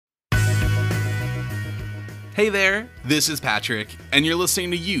Hey there, this is Patrick, and you're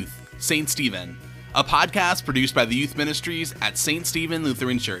listening to Youth, St. Stephen, a podcast produced by the youth ministries at St. Stephen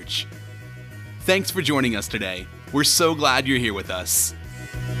Lutheran Church. Thanks for joining us today. We're so glad you're here with us.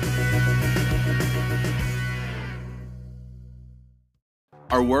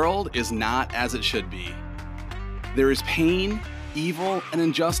 Our world is not as it should be. There is pain, evil, and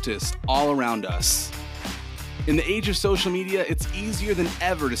injustice all around us. In the age of social media, it's easier than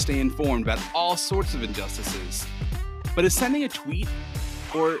ever to stay informed about all sorts of injustices. But is sending a tweet,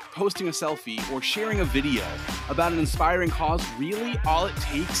 or posting a selfie, or sharing a video about an inspiring cause really all it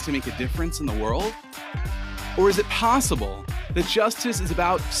takes to make a difference in the world? Or is it possible that justice is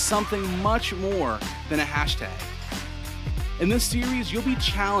about something much more than a hashtag? In this series, you'll be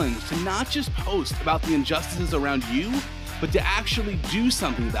challenged to not just post about the injustices around you, but to actually do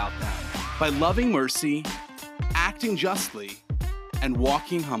something about them by loving mercy, acting justly, and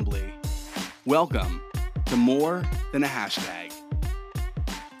walking humbly. Welcome to More Than a Hashtag.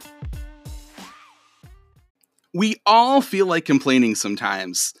 We all feel like complaining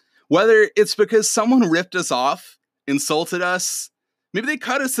sometimes, whether it's because someone ripped us off, insulted us, maybe they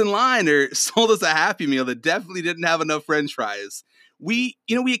cut us in line or sold us a Happy Meal that definitely didn't have enough French fries. We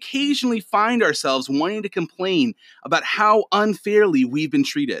occasionally find ourselves wanting to complain about how unfairly we've been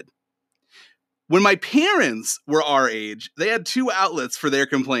treated. When my parents were our age, they had two outlets for their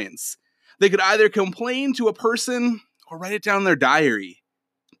complaints. They could either complain to a person or write it down in their diary.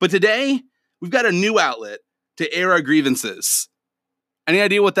 But today, we've got a new outlet to air our grievances. Any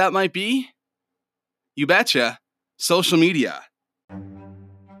idea what that might be? You betcha, social media.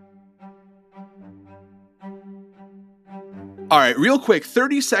 All right, real quick,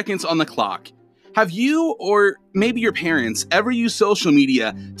 30 seconds on the clock. Have you or maybe your parents ever used social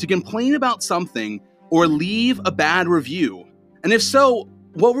media to complain about something or leave a bad review? And if so,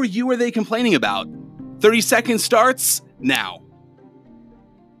 what were you or they complaining about? 30 seconds starts now.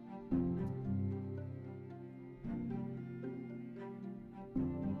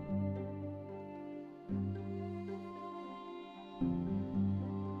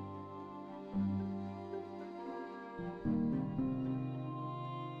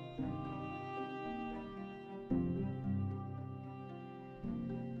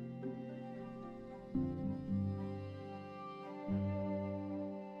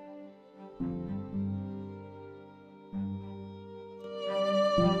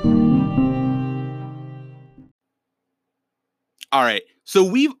 All right, so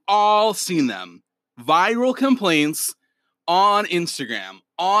we've all seen them. Viral complaints on Instagram,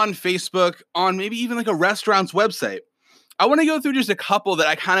 on Facebook, on maybe even like a restaurant's website. I want to go through just a couple that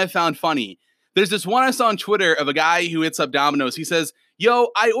I kind of found funny. There's this one I saw on Twitter of a guy who hits up Domino's. He says, "Yo,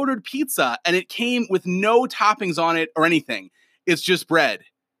 I ordered pizza and it came with no toppings on it or anything. It's just bread."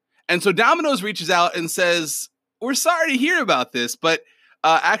 And so Domino's reaches out and says, "We're sorry to hear about this, but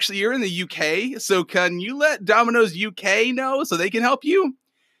actually, you're in the UK, so can you let Domino's UK know so they can help you?"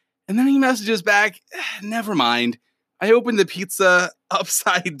 And then he messages back, "Never mind. I opened the pizza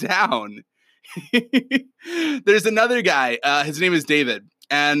upside down." There's another guy. His name is David.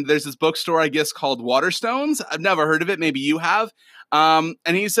 And there's this bookstore, I guess, called Waterstones. I've never heard of it. Maybe you have. And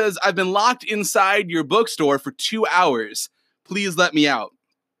he says, "I've been locked inside your bookstore for 2 hours. Please let me out."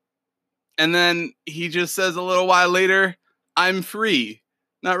 And then he just says a little while later, "I'm free."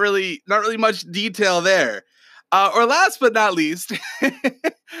 Not really much detail there. Or last but not least,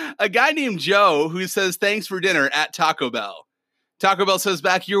 a guy named Joe who says, "Thanks for dinner" at Taco Bell. Taco Bell says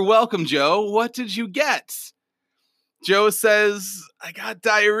back, "You're welcome, Joe. What did you get?" Joe says, "I got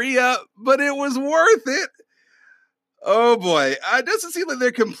diarrhea, but it was worth it." Oh boy, it doesn't seem like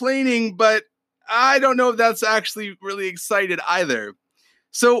they're complaining, but I don't know if that's actually really excited either.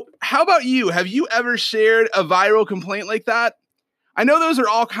 So how about you? Have you ever shared a viral complaint like that? I know those are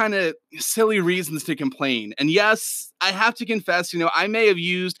all kind of silly reasons to complain. And yes, I have to confess, I may have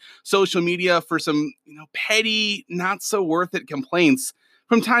used social media for some, petty, not so worth it complaints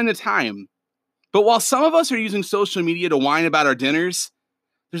from time to time. But while some of us are using social media to whine about our dinners,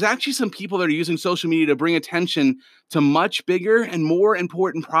 there's actually some people that are using social media to bring attention to much bigger and more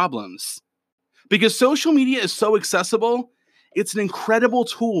important problems. Because social media is so accessible, it's an incredible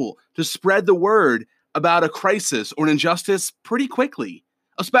tool to spread the word about a crisis or an injustice pretty quickly,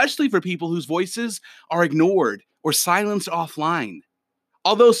 especially for people whose voices are ignored or silenced offline.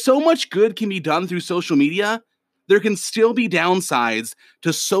 Although so much good can be done through social media, there can still be downsides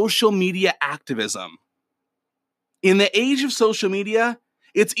to social media activism. In the age of social media,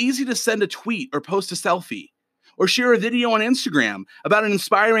 it's easy to send a tweet or post a selfie, or share a video on Instagram about an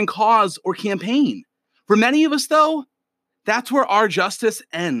inspiring cause or campaign. For many of us, though, that's where our justice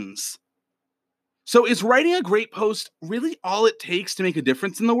ends. So, is writing a great post really all it takes to make a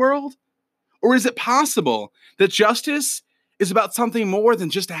difference in the world? Or is it possible that justice is about something more than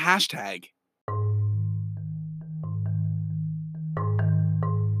just a hashtag?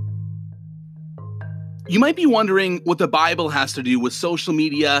 You might be wondering what the Bible has to do with social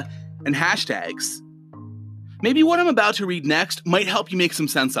media and hashtags. Maybe what I'm about to read next might help you make some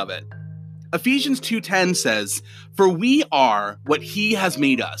sense of it. Ephesians 2:10 says, "For we are what he has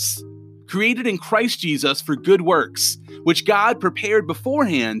made us, created in Christ Jesus for good works, which God prepared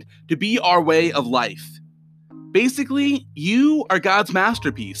beforehand to be our way of life." Basically, you are God's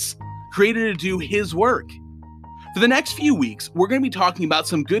masterpiece, created to do his work. For the next few weeks, we're going to be talking about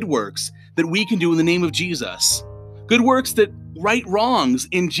some good works that we can do in the name of Jesus. Good works that right wrongs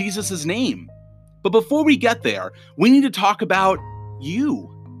in Jesus' name. But before we get there, we need to talk about you.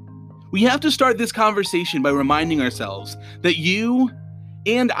 We have to start this conversation by reminding ourselves that you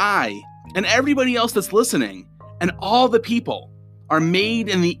and I and everybody else that's listening and all the people are made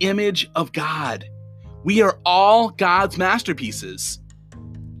in the image of God. We are all God's masterpieces.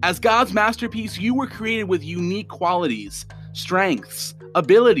 As God's masterpiece, you were created with unique qualities, strengths,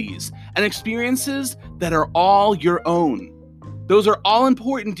 abilities, and experiences that are all your own. Those are all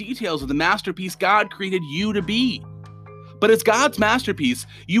important details of the masterpiece God created you to be. But as God's masterpiece,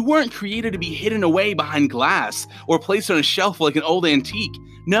 you weren't created to be hidden away behind glass or placed on a shelf like an old antique.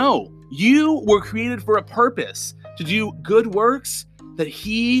 No, you were created for a purpose, to do good works that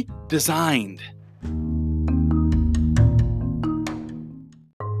He designed.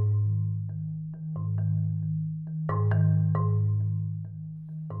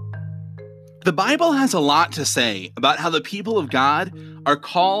 The Bible has a lot to say about how the people of God are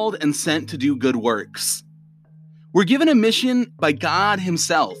called and sent to do good works. We're given a mission by God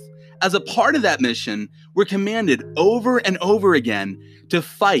Himself. As a part of that mission, we're commanded over and over again to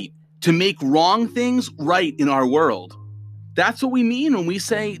fight, to make wrong things right in our world. That's what we mean when we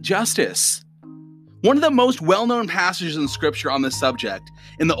say justice. One of the most well-known passages in Scripture on this subject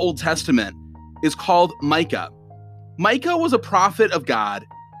in the Old Testament is called Micah. Micah was a prophet of God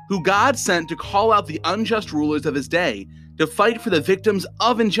who God sent to call out the unjust rulers of his day to fight for the victims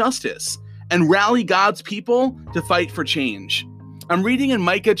of injustice and rally God's people to fight for change. I'm reading in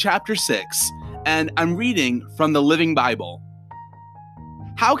Micah chapter 6, and I'm reading from the Living Bible.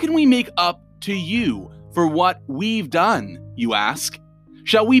 How can we make up to you for what we've done, you ask?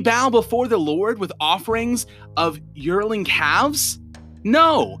 Shall we bow before the Lord with offerings of yearling calves?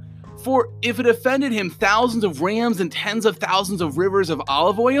 No. For if it offended him thousands of rams and tens of thousands of rivers of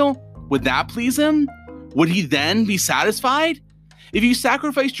olive oil, would that please him? Would he then be satisfied? If you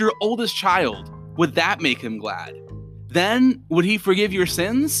sacrificed your oldest child, would that make him glad? Then would he forgive your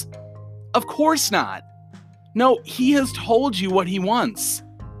sins? Of course not. No, he has told you what he wants.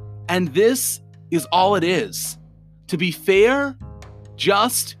 And this is all it is: to be fair,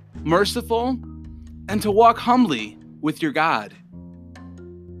 just, merciful, and to walk humbly with your God.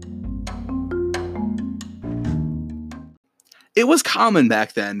 It was common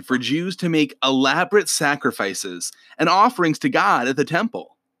back then for Jews to make elaborate sacrifices and offerings to God at the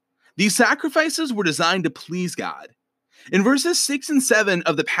temple. These sacrifices were designed to please God. In verses 6 and 7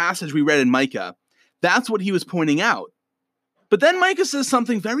 of the passage we read in Micah, that's what he was pointing out. But then Micah says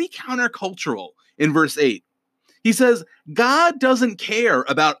something very countercultural in verse 8. He says, God doesn't care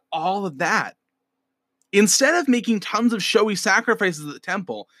about all of that. Instead of making tons of showy sacrifices at the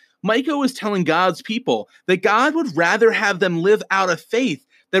temple, Micah was telling God's people that God would rather have them live out a faith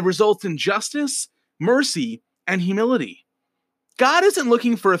that results in justice, mercy, and humility. God isn't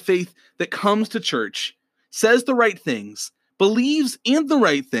looking for a faith that comes to church, says the right things, believes in the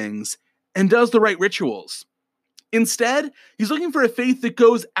right things, and does the right rituals. Instead, he's looking for a faith that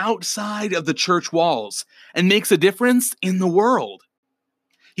goes outside of the church walls and makes a difference in the world.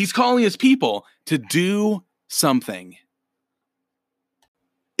 He's calling his people to do something.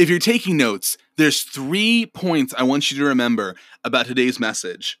 If you're taking notes, there's 3 points I want you to remember about today's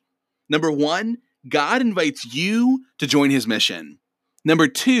message. Number 1, God invites you to join his mission. Number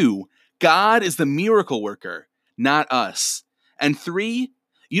 2, God is the miracle worker, not us. And 3,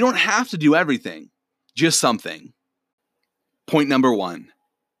 you don't have to do everything, just something. Point number 1,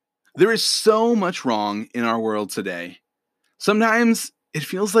 there is so much wrong in our world today. Sometimes it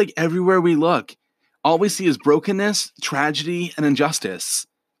feels like everywhere we look, all we see is brokenness, tragedy, and injustice.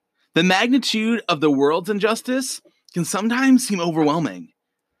 The magnitude of the world's injustice can sometimes seem overwhelming.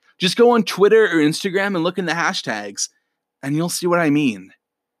 Just go on Twitter or Instagram and look in the hashtags, and you'll see what I mean.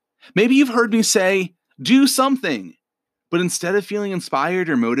 Maybe you've heard me say, do something, but instead of feeling inspired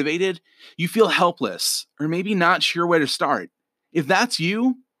or motivated, you feel helpless or maybe not sure where to start. If that's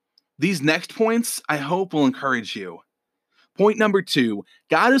you, These next points, I hope, will encourage you. Point number 2,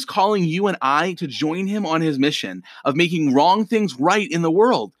 God is calling you and I to join him on his mission of making wrong things right in the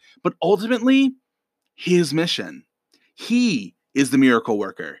world, but ultimately, his mission. He is the miracle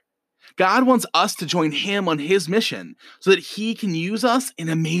worker. God wants us to join him on his mission so that he can use us in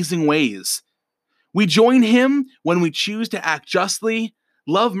amazing ways. We join him when we choose to act justly,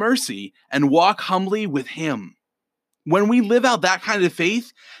 love mercy, and walk humbly with him. When we live out that kind of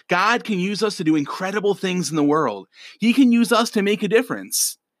faith, God can use us to do incredible things in the world. He can use us to make a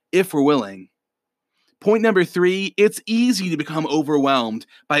difference, if we're willing. Point number 3, it's easy to become overwhelmed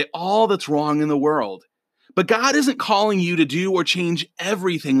by all that's wrong in the world. But God isn't calling you to do or change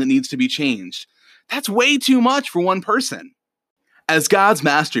everything that needs to be changed. That's way too much for one person. As God's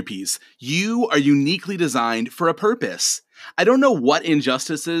masterpiece, you are uniquely designed for a purpose. I don't know what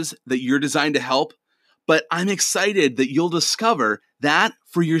injustices that you're designed to help, but I'm excited that you'll discover that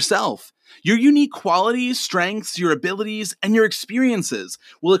for yourself. Your unique qualities, strengths, your abilities, and your experiences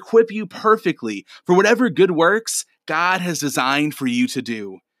will equip you perfectly for whatever good works God has designed for you to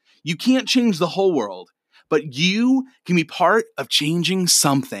do. You can't change the whole world, but you can be part of changing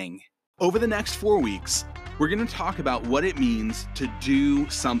something. Over the next 4 weeks, we're going to talk about what it means to do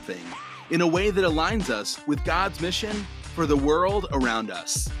something in a way that aligns us with God's mission for the world around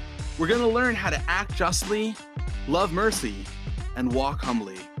us. We're going to learn how to act justly, love mercy, and walk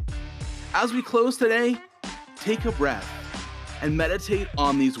humbly. As we close today, take a breath and meditate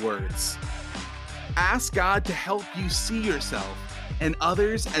on these words. Ask God to help you see yourself and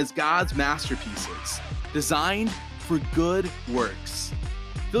others as God's masterpieces, designed for good works.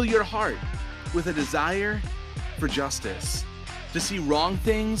 Fill your heart with a desire for justice, to see wrong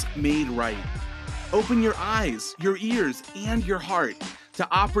things made right. Open your eyes, your ears, and your heart to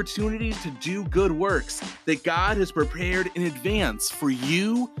opportunities to do good works that God has prepared in advance for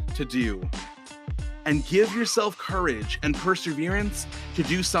you to do. And give yourself courage and perseverance to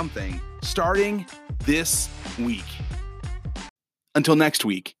do something starting this week. Until next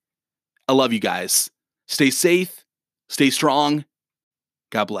week, I love you guys. Stay safe, stay strong.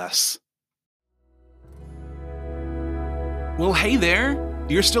 God bless. Well, hey there,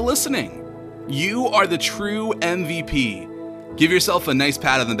 you're still listening. You are the true MVP. Give yourself a nice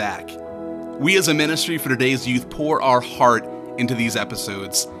pat on the back. We as a ministry for today's youth pour our heart into these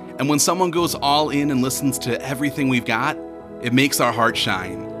episodes. And when someone goes all in and listens to everything we've got, it makes our heart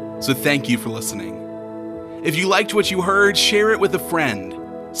shine. So thank you for listening. If you liked what you heard, share it with a friend.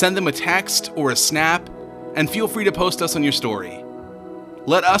 Send them a text or a snap, and feel free to post us on your story.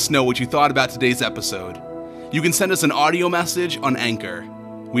 Let us know what you thought about today's episode. You can send us an audio message on Anchor.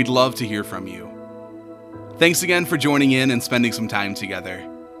 We'd love to hear from you. Thanks again for joining in and spending some time together.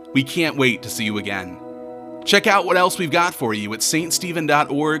 We can't wait to see you again. Check out what else we've got for you at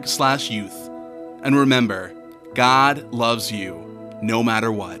ststephen.org/youth. And remember, God loves you no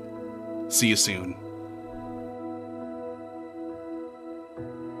matter what. See you soon.